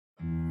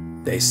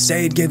They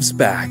say it gives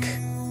back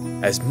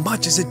as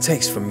much as it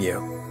takes from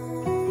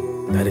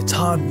you. That it's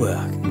hard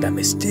work that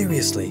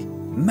mysteriously,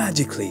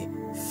 magically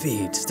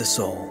feeds the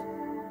soul.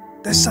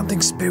 There's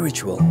something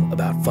spiritual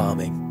about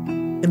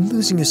farming. In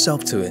losing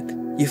yourself to it,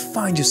 you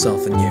find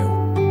yourself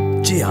anew.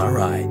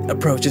 GRI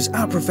approaches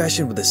our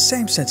profession with the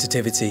same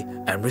sensitivity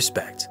and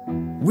respect.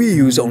 We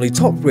use only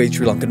top-grade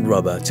Sri Lankan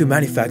rubber to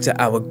manufacture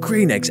our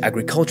GRI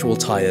agricultural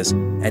tires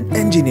and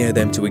engineer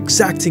them to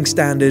exacting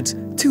standards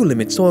to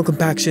limit soil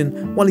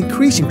compaction while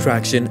increasing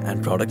traction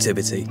and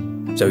productivity.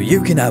 So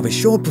you can have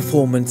assured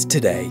performance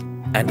today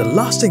and a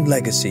lasting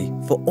legacy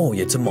for all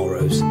your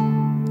tomorrows.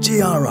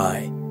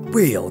 GRI,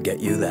 we'll get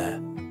you there.